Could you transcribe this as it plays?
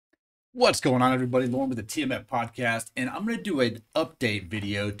What's going on, everybody? Lauren with the TMF podcast, and I'm going to do an update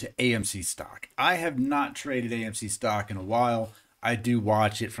video to AMC stock. I have not traded AMC stock in a while. I do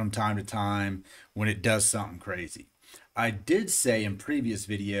watch it from time to time when it does something crazy. I did say in previous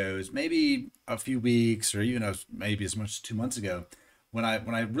videos, maybe a few weeks or even maybe as much as 2 months ago, when I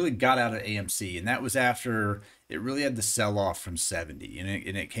really got out of AMC, and that was after it really had the sell off from 70, and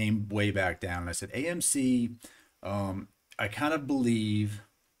it came way back down. And I said AMC, I kind of believe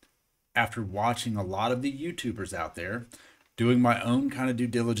after watching a lot of the YouTubers out there, doing my own kind of due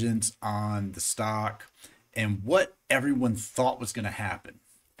diligence on the stock and what everyone thought was going to happen.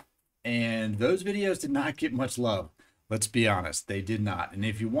 And those videos did not get much love. Let's be honest, they did not. And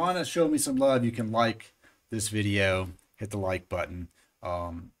if you want to show me some love, you can like this video, hit the like button,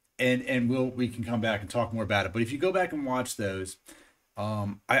 and we can come back and talk more about it. But if you go back and watch those,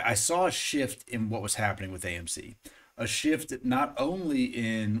 I saw a shift in what was happening with AMC, a shift not only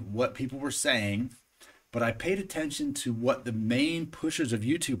in what people were saying, but I paid attention to what the main pushers of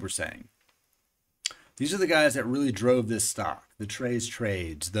YouTube were saying. These are the guys that really drove this stock, the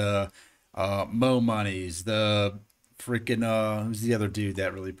trades, the Mo Monies, the freaking, who's the other dude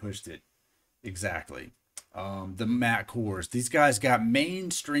that really pushed it? Exactly. The Matt Kors. These guys got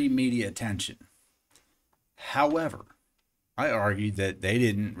mainstream media attention. However, I argued that they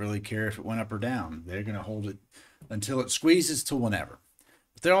didn't really care if it went up or down. They're going to hold it until it squeezes to whenever.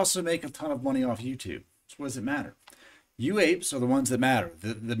 But they also make a ton of money off YouTube. So what does it matter? You apes are the ones that matter.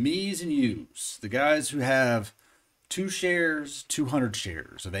 The me's and you's. The guys who have 2 shares, 200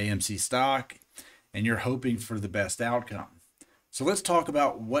 shares of AMC stock, and you're hoping for the best outcome. So let's talk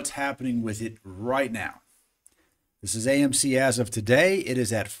about what's happening with it right now. This is AMC as of today. It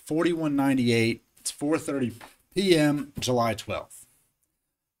is at 41.98. It's 4:30 p.m. July 12th.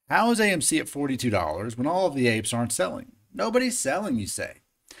 How is AMC at $42 when all of the apes aren't selling? Nobody's selling, you say.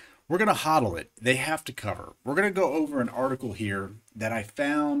 We're going to hodl it. They have to cover. We're going to go over an article here that I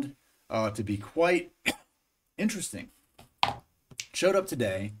found to be quite interesting. Showed up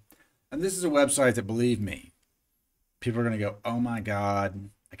today, and this is a website that, believe me, people are going to go, oh my God,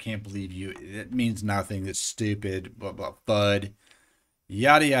 I can't believe you. It means nothing. It's stupid, blah, blah, FUD,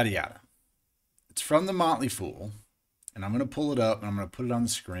 yada, yada, yada. It's from the Motley Fool, and I'm going to pull it up, and I'm going to put it on the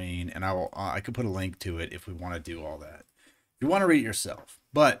screen, and I could put a link to it if we want to do all that. If you want to read it yourself.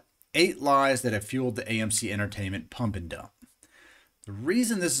 But 8 lies that have fueled the AMC Entertainment pump and dump. The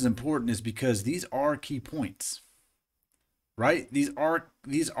reason this is important is because these are key points, right? These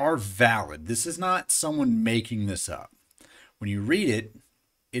are valid. This is not someone making this up. When you read it,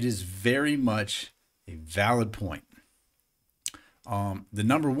 it is very much a valid point. The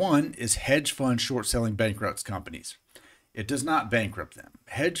number one is hedge fund short selling bankrupts companies. It does not bankrupt them.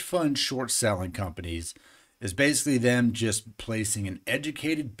 Hedge fund short selling companies is basically them just placing an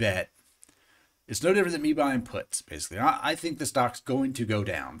educated bet. It's no different than me buying puts, basically. I think the stock's going to go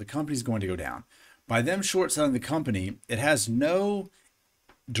down. The company's going to go down. By them short selling the company, it has no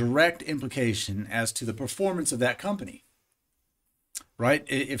direct implication as to the performance of that company, right?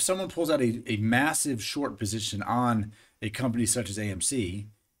 If someone pulls out a massive short position on a company such as AMC,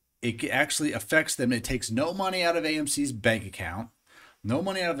 it actually affects them. It takes no money out of AMC's bank account, no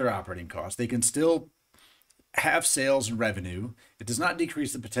money out of their operating costs. They can still have sales and revenue. It does not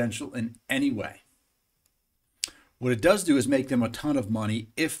decrease the potential in any way. What it does do is make them a ton of money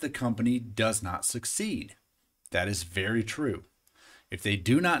if the company does not succeed. That is very true. If they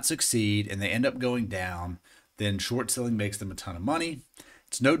do not succeed and they end up going down, then short selling makes them a ton of money.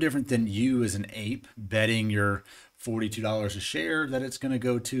 It's no different than you as an ape betting your $42 a share that it's going to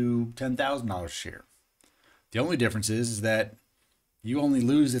go to $10,000 a share. The only difference is that you only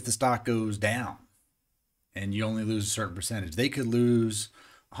lose if the stock goes down, and you only lose a certain percentage. They could lose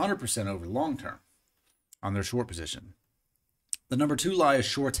 100% over the long term on their short position. The number 2 lie is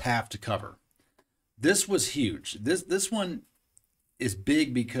shorts have to cover. This was huge. This one is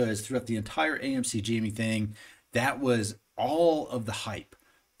big because throughout the entire AMC Jamie thing, that was all of the hype.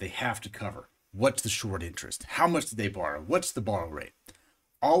 They have to cover. What's the short interest? How much did they borrow? What's the borrow rate?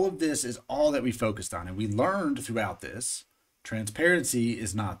 All of this is all that we focused on. And we learned throughout this, transparency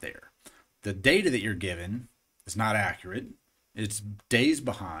is not there. The data that you're given is not accurate. It's days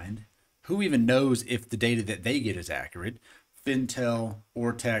behind. Who even knows if the data that they get is accurate? Fintel,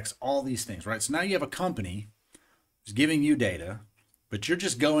 Ortex, all these things, right? So now you have a company who's giving you data, but you're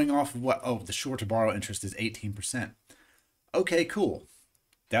just going off of what? Oh, the short to borrow interest is 18%. Okay, cool.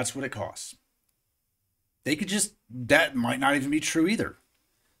 That's what it costs. They could just, that might not even be true either.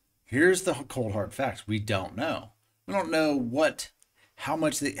 Here's the cold hard facts. We don't know. We don't know how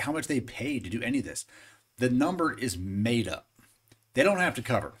much they paid to do any of this. The number is made up. They don't have to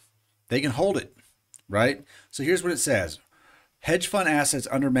cover. they can hold it, right? So here's what it says. Hedge fund assets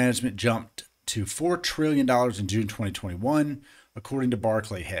under management jumped to $4 trillion in June 2021, according to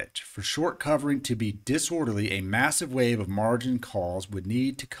Barclay Hedge. For short covering to be disorderly, a massive wave of margin calls would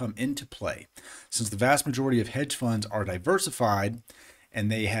need to come into play. Since the vast majority of hedge funds are diversified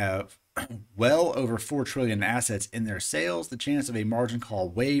and they have well over $4 trillion in assets in their sales, the chance of a margin call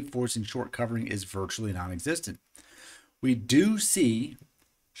wave forcing short covering is virtually non-existent. We do see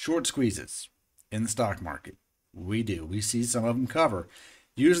short squeezes in the stock market. We do. We see some of them cover.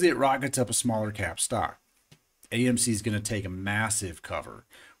 Usually it rockets up a smaller cap stock. AMC is going to take a massive cover,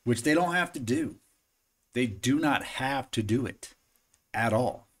 which they don't have to do. They do not have to do it at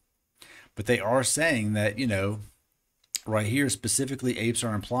all. But they are saying that, you know, right here specifically, Apes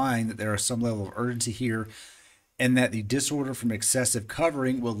are implying that there is some level of urgency here and that the disorder from excessive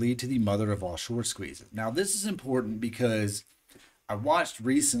covering will lead to the mother of all short squeezes. Now, this is important because I watched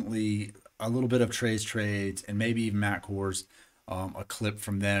recently a little bit of Trades and maybe even Matt Core's a clip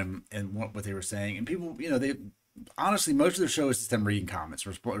from them and what they were saying. And people, you know, they honestly, most of their show is just them reading comments,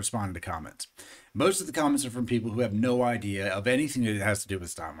 responding to comments. Most of the comments are from people who have no idea of anything that has to do with the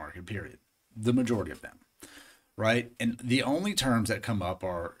stock market, period. The majority of them, right? And the only terms that come up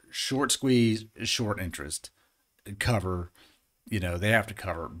are short squeeze, short interest, cover, you know, they have to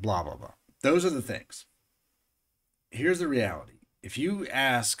cover, blah, blah, blah. Those are the things. Here's the reality. If you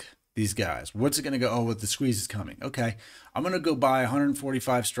ask these guys, what's it going to go? Oh, the squeeze is coming. Okay, I'm going to go buy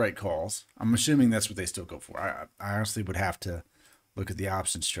 145 strike calls. I'm assuming that's what they still go for. I honestly would have to look at the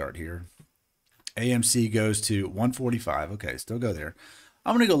options chart here. AMC goes to 145. Okay, still go there.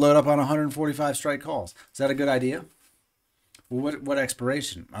 I'm going to go load up on 145 strike calls. Is that a good idea? Well, what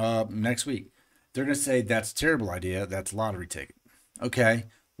expiration? Next week. They're going to say that's a terrible idea. That's a lottery ticket. Okay,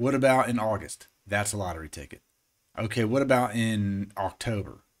 what about in August? That's a lottery ticket. Okay, what about in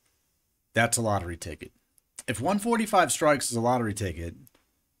October? That's a lottery ticket. If 145 strikes is a lottery ticket,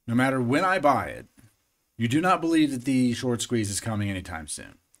 no matter when I buy it, you do not believe that the short squeeze is coming anytime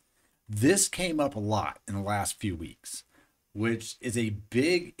soon. This came up a lot in the last few weeks, which is a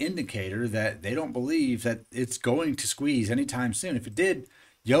big indicator that they don't believe that it's going to squeeze anytime soon. If it did,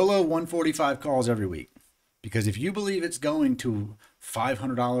 YOLO 145 calls every week. Because if you believe it's going to $500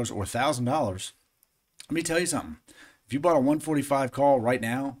 or $1,000, let me tell you something. If you bought a 145 call right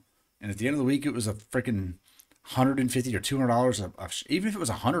now, and at the end of the week, it was a freaking $150 or $200, even if it was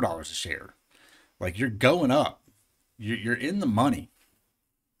 $100 a share, like you're going up, you're in the money.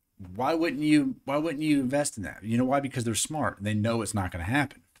 Why wouldn't you invest in that? You know why? Because they're smart. They know it's not going to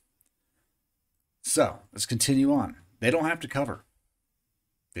happen. So let's continue on. They don't have to cover.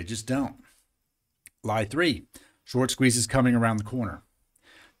 They just don't. Lie 3, short squeeze is coming around the corner.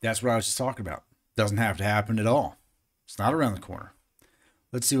 That's what I was just talking about. Doesn't have to happen at all. It's not around the corner.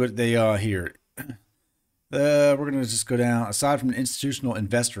 Let's see what they here. We're going to just go down. Aside from an institutional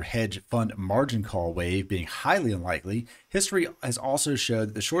investor hedge fund margin call wave being highly unlikely, history has also showed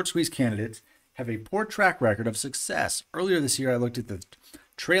that the short squeeze candidates have a poor track record of success. Earlier this year, I looked at the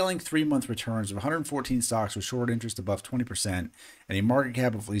trailing 3-month returns of 114 stocks with short interest above 20% and a market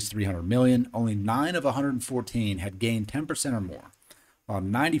cap of at least 300 million. Only 9 of 114 had gained 10% or more, while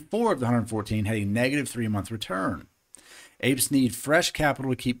 94 of the 114 had a negative 3-month return. Apes need fresh capital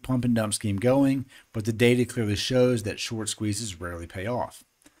to keep pump and dump scheme going, but the data clearly shows that short squeezes rarely pay off.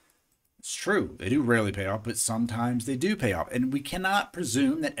 It's true, they do rarely pay off, but sometimes they do pay off. And we cannot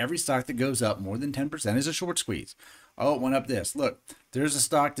presume that every stock that goes up more than 10% is a short squeeze. Oh, it went up this. Look, there's a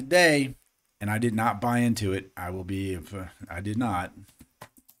stock today, and I did not buy into it. I did not.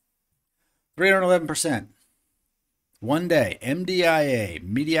 311%. One day, MDIA,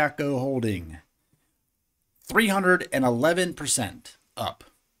 Mediaco Holding, 311% up.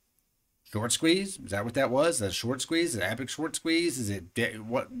 Short squeeze? Is that what that was? Is that a short squeeze? Is it epic short squeeze? Is it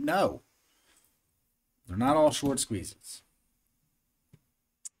what? No. They're not all short squeezes.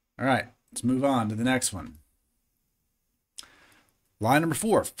 All right, let's move on to the next one. Line number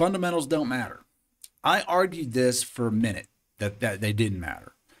 4, fundamentals don't matter. I argued this for a minute that they didn't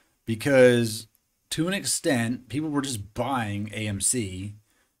matter because to an extent, people were just buying AMC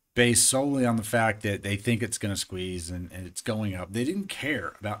based solely on the fact that they think it's going to squeeze and it's going up. They didn't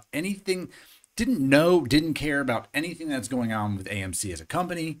care about anything, didn't care about anything that's going on with AMC as a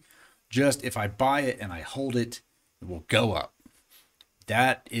company. Just if I buy it and I hold it, it will go up.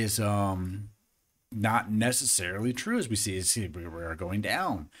 That is not necessarily true as we see we are going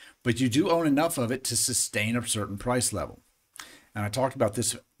down. But you do own enough of it to sustain a certain price level. And I talked about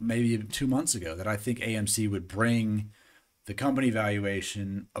this maybe 2 months ago, that I think AMC would bring the company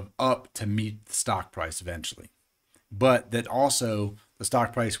valuation up to meet the stock price eventually. But that also the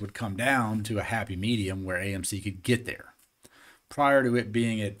stock price would come down to a happy medium where AMC could get there. Prior to it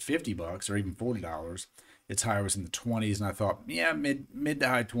being at $50 or even $40, its higher was in the 20s, and I thought, yeah, mid to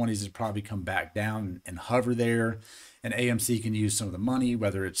high 20s has probably come back down and hover there, and AMC can use some of the money,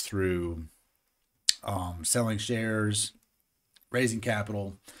 whether it's through selling shares, raising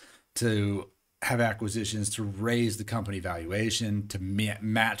capital, to have acquisitions, to raise the company valuation, to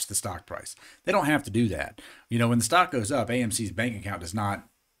match the stock price. They don't have to do that. You know, when the stock goes up, AMC's bank account does not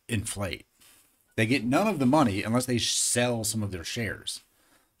inflate. They get none of the money unless they sell some of their shares.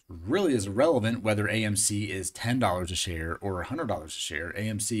 It really is irrelevant whether AMC is $10 a share or $100 a share.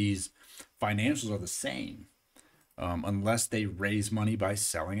 AMC's financials are the same unless they raise money by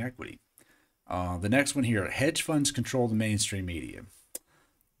selling equity. The next one here, hedge funds control the mainstream media.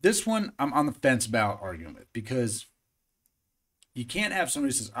 This one I'm on the fence about arguing with, because you can't have somebody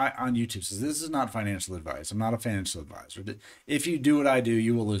who says, on YouTube says, this is not financial advice. I'm not a financial advisor. If you do what I do,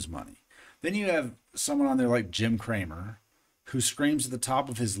 you will lose money. Then you have someone on there like Jim Cramer, who screams at the top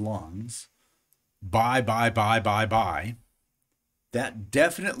of his lungs, buy, buy, buy, buy, buy. That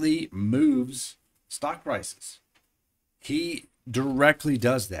definitely moves stock prices. He directly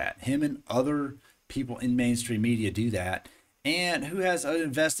does that. Him and other people in mainstream media do that. And who has an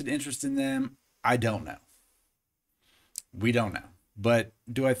invested interest in them? I don't know. We don't know. But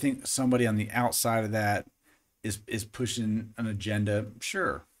do I think somebody on the outside of that is pushing an agenda?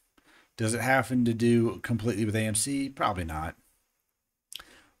 Sure. Does it happen to do completely with AMC? Probably not.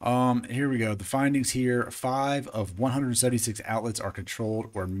 Here we go. The findings here, 5 of 176 outlets are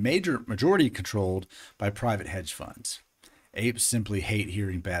controlled or majority controlled by private hedge funds. Apes simply hate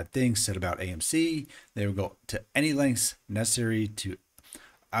hearing bad things said about AMC. They will go to any lengths necessary to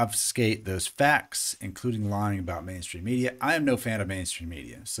obfuscate those facts, including lying about mainstream media. I am no fan of mainstream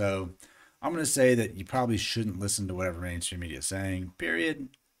media, so I'm going to say that you probably shouldn't listen to whatever mainstream media is saying, period.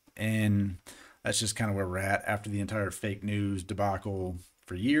 And that's just kind of where we're at after the entire fake news debacle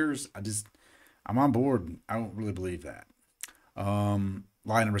for years. I'm on board. I don't really believe that.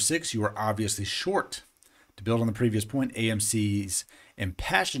 Lie number 6, you are obviously short. To build on the previous point, AMC's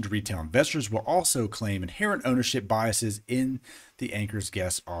impassioned retail investors will also claim inherent ownership biases in the anchors,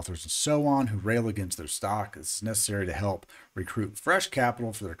 guests, authors, and so on who rail against their stock. This is necessary to help recruit fresh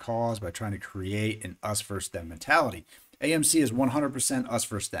capital for their cause by trying to create an us versus them mentality. AMC is 100% us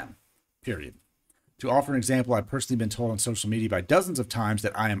versus them, period. To offer an example, I've personally been told on social media by dozens of times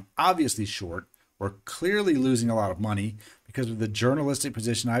that I am obviously short or clearly losing a lot of money because of the journalistic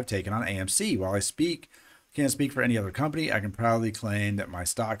position I've taken on AMC. While I can't speak for any other company, I can proudly claim that my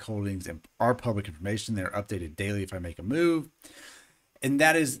stock holdings are public information. They're updated daily if I make a move. And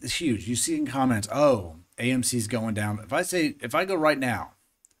that is huge. You see in comments, oh, AMC's going down. If I go right now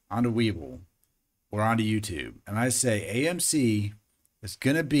onto Weeble or onto YouTube and I say AMC is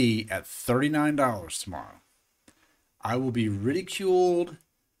going to be at $39 tomorrow, I will be ridiculed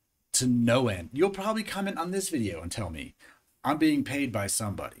to no end. You'll probably comment on this video and tell me I'm being paid by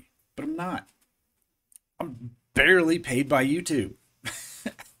somebody, but I'm not. I'm barely paid by YouTube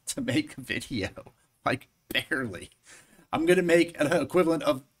to make a video, like barely. I'm going to make an equivalent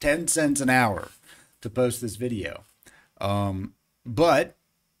of 10 cents an hour to post this video. But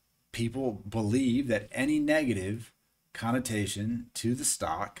people believe that any negative connotation to the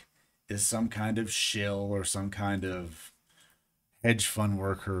stock is some kind of shill or some kind of hedge fund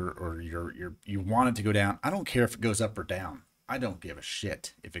worker, or you want it to go down. I don't care if it goes up or down. I don't give a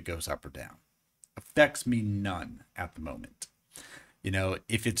shit if it goes up or down. Affects me none at the moment. You know,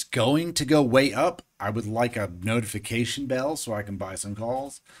 if it's going to go way up, I would like a notification bell so I can buy some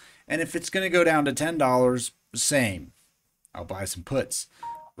calls. And if it's going to go down to $10, same. I'll buy some puts.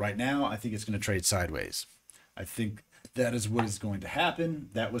 Right now, I think it's going to trade sideways. I think that is what is going to happen.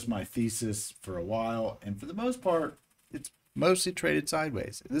 That was my thesis for a while. And for the most part, it's mostly traded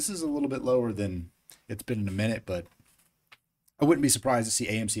sideways. This is a little bit lower than it's been in a minute, but I wouldn't be surprised to see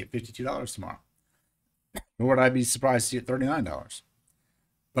AMC at $52 tomorrow. Nor would I be surprised to see it at $39.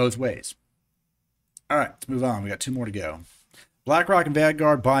 Both ways. All right, let's move on. We got 2 more to go. BlackRock and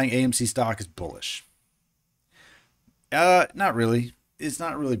Vanguard buying AMC stock is bullish. Not really. It's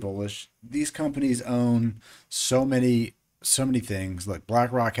not really bullish. These companies own so many things. Like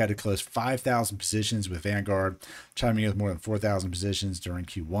BlackRock had to close 5,000 positions, with Vanguard chiming in with more than 4,000 positions during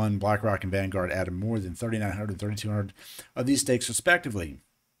Q1. BlackRock and Vanguard added more than 3,900 and 3,200 of these stakes respectively.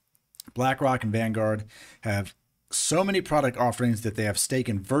 BlackRock and Vanguard have so many product offerings that they have stake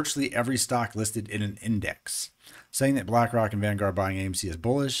in virtually every stock listed in an index. Saying that BlackRock and Vanguard buying AMC is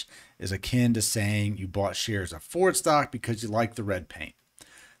bullish is akin to saying you bought shares of Ford stock because you like the red paint.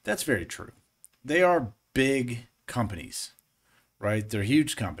 That's very true. They are big companies. right? They're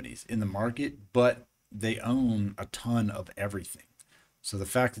huge companies in the market, but they own a ton of everything. So the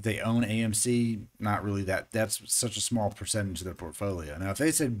fact that they own AMC, not really that's such a small percentage of their portfolio. Now, if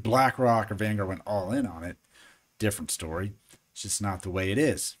they said BlackRock or Vanguard went all in on it, different story. It's just not the way it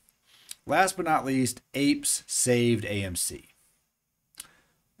is. Last but not least, Apes saved AMC.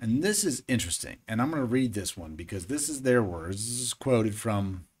 And this is interesting. And I'm going to read this one because this is their words. This is quoted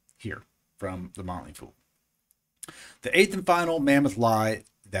from here, from The Motley Fool. The eighth and final mammoth lie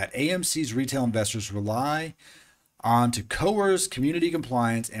that AMC's retail investors rely on to coerce community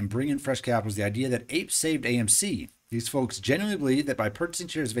compliance and bring in fresh capital is the idea that Apes saved AMC. These folks genuinely believe that by purchasing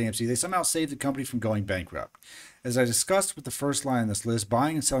shares of AMC, they somehow saved the company from going bankrupt. As I discussed with the first line on this list,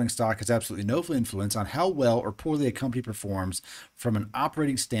 buying and selling stock has absolutely no influence on how well or poorly a company performs from an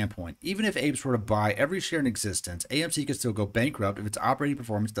operating standpoint. Even if Apes were to buy every share in existence, AMC could still go bankrupt if its operating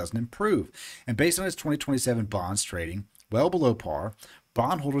performance doesn't improve. And based on its 2027 bonds trading well below par,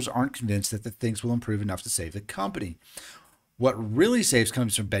 bondholders aren't convinced that the things will improve enough to save the company. What really saves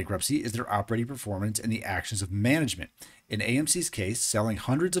companies from bankruptcy is their operating performance and the actions of management. In AMC's case, selling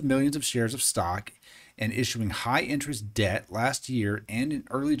hundreds of millions of shares of stock and issuing high interest debt last year and in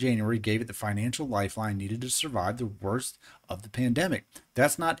early January gave it the financial lifeline needed to survive the worst of the pandemic.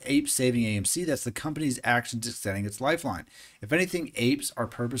 That's not Apes saving AMC, that's the company's actions extending its lifeline. If anything, Apes are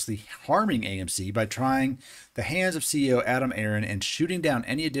purposely harming AMC by trying the hands of CEO Adam Aron and shooting down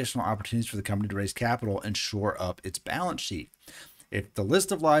any additional opportunities for the company to raise capital and shore up its balance sheet. If the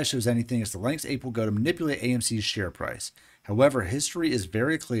list of lies shows anything, it's the lengths Ape will go to manipulate AMC's share price. However, history is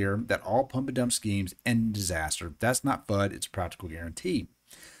very clear that all pump and dump schemes end in disaster. That's not FUD, it's a practical guarantee.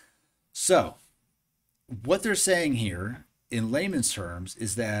 So, what they're saying here, in layman's terms,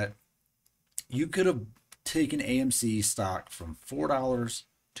 is that you could have taken AMC stock from $4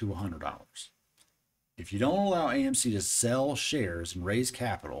 to $100. If you don't allow AMC to sell shares and raise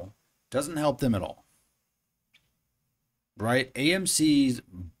capital, it doesn't help them at all. Right? AMC's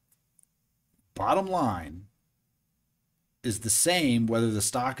bottom line is the same whether the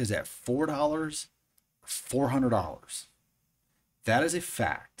stock is at $4 or $400. That is a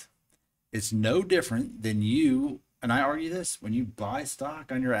fact. It's no different than you, and I argue this, when you buy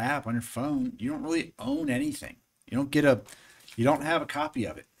stock on your app, on your phone, you don't really own anything. You don't have a copy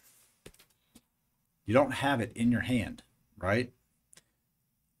of it. You don't have it in your hand, right?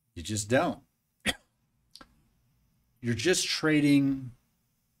 You just don't. You're just trading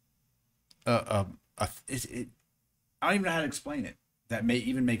I don't even know how to explain it. That may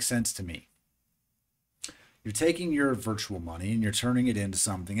even make sense to me. You're taking your virtual money and you're turning it into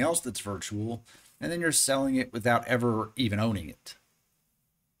something else that's virtual, and then you're selling it without ever even owning it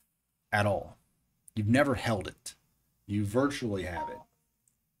at all. You've never held it. You virtually have it.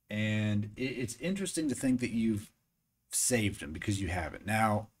 And it's interesting to think that you've saved them because you have it.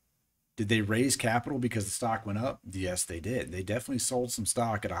 Now, did they raise capital because the stock went up? Yes, they did. They definitely sold some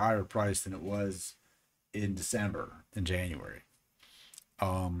stock at a higher price than it was in December and January.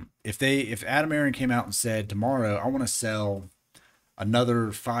 If Adam Aron came out and said tomorrow I want to sell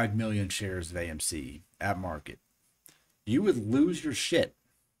another 5 million shares of AMC at market, you would lose your shit.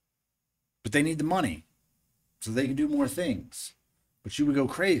 But they need the money so they can do more things. But you would go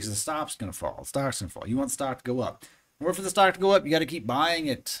crazy because the stock's going to fall. The stock's going to fall. You want the stock to go up. In order for the stock to go up, you got to keep buying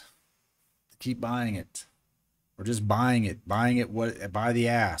it. Keep buying it. Or just buying it. Buying it by the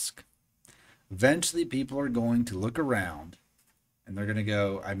ask. Eventually, people are going to look around and they're going to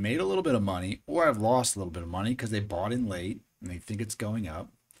go, I made a little bit of money, or I've lost a little bit of money because they bought in late and they think it's going up.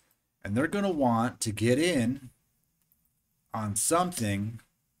 And they're going to want to get in on something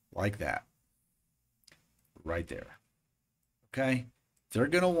like that. Right there. Okay? They're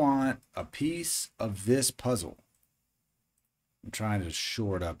going to want a piece of this puzzle. I'm trying to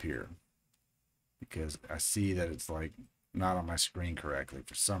shore it up here because I see that it's like not on my screen correctly.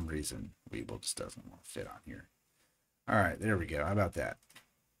 For some reason, Weeble just doesn't want to fit on here. All right, there we go. How about that?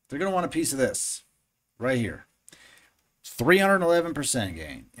 They're going to want a piece of this right here. 311%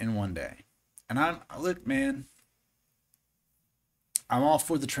 gain in one day. And look, man, I'm all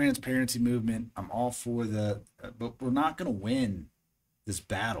for the transparency movement. I'm all for but we're not going to win this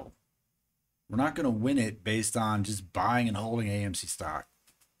battle. We're not going to win it based on just buying and holding AMC stock.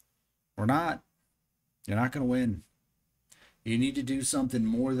 We're not. You're not going to win. You need to do something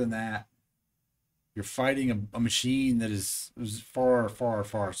more than that. You're fighting a machine that is far, far,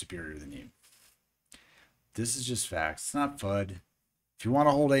 far superior than you. This is just facts. It's not FUD. If you want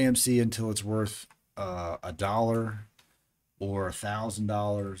to hold AMC until it's worth $1 or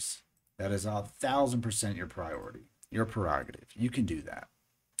 $1,000, that is 1,000% your priority, your prerogative. You can do that.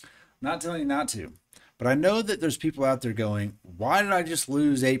 I'm not telling you not to, But I know that there's people out there going, why did I just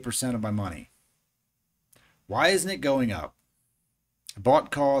lose 8% of my money? Why isn't it going up? I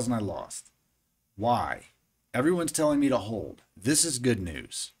bought calls and I lost. Why? Everyone's telling me to hold. This is good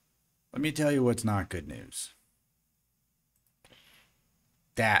news. Let me tell you what's not good news.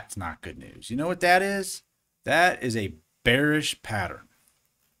 That's not good news. You know what that is? That is a bearish pattern.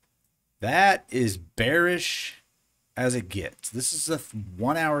 That is bearish as it gets. This is a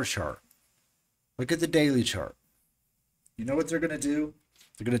 1 hour chart. Look at the daily chart. You know what they're going to do?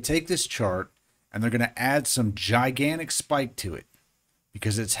 They're going to take this chart and they're going to add some gigantic spike to it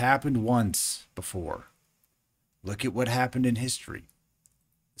because it's happened once before. Look at what happened in history.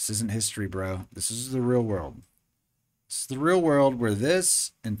 This isn't history, bro. This is the real world. This is the real world where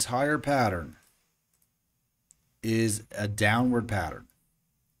this entire pattern is a downward pattern.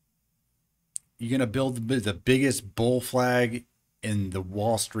 You're going to build the biggest bull flag in the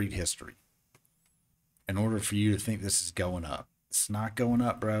Wall Street history in order for you to think this is going up. It's not going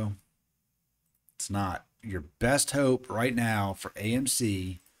up, bro. It's not. Your best hope right now for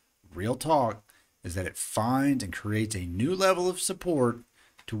AMC, real talk, is that it finds and creates a new level of support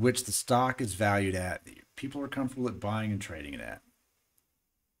to which the stock is valued at, that people are comfortable at buying and trading it at.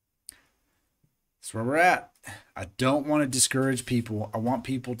 That's where we're at. I don't want to discourage people. I want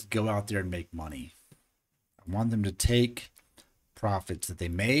people to go out there and make money. I want them to take profits that they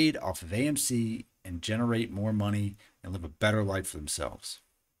made off of AMC and generate more money and live a better life for themselves.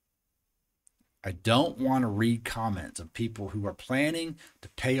 I don't want to read comments of people who are planning to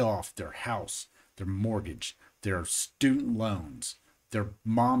pay off their house, their mortgage, their student loans, their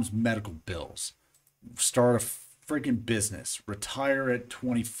mom's medical bills, start a freaking business, retire at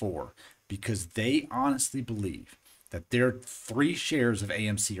 24, because they honestly believe that their 3 shares of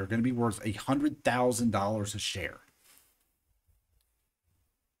AMC are going to be worth $100,000 a share.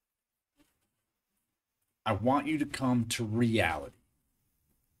 I want you to come to reality.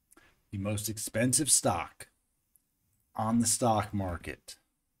 The most expensive stock on the stock market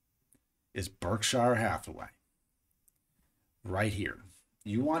is Berkshire Hathaway. Right here.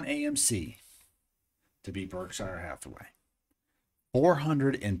 You want AMC to be Berkshire Hathaway.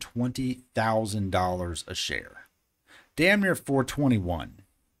 $420,000 a share. Damn near $421,000.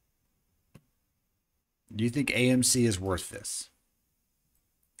 Do you think AMC is worth this?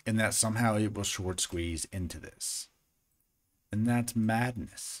 And that somehow it will short squeeze into this? And that's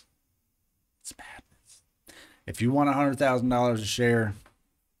madness. It's madness. If you want $100,000 a share,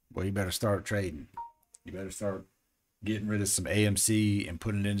 well, you better start trading. You better start getting rid of some AMC and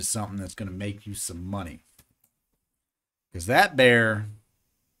putting it into something that's going to make you some money. Because that bear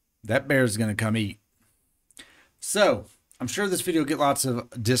is going to come eat. So, I'm sure this video will get lots of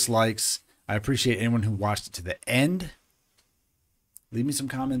dislikes. I appreciate anyone who watched it to the end. Leave me some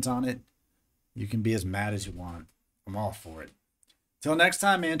comments on it. You can be as mad as you want. I'm all for it. Till next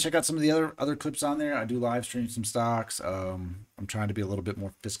time, man, check out some of the other clips on there. I do live stream some stocks. I'm trying to be a little bit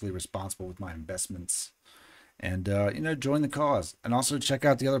more fiscally responsible with my investments. And, join the cause. And also check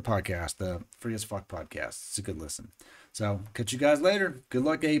out the other podcast, the Free as Fuck podcast. It's a good listen. So, catch you guys later. Good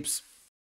luck, apes.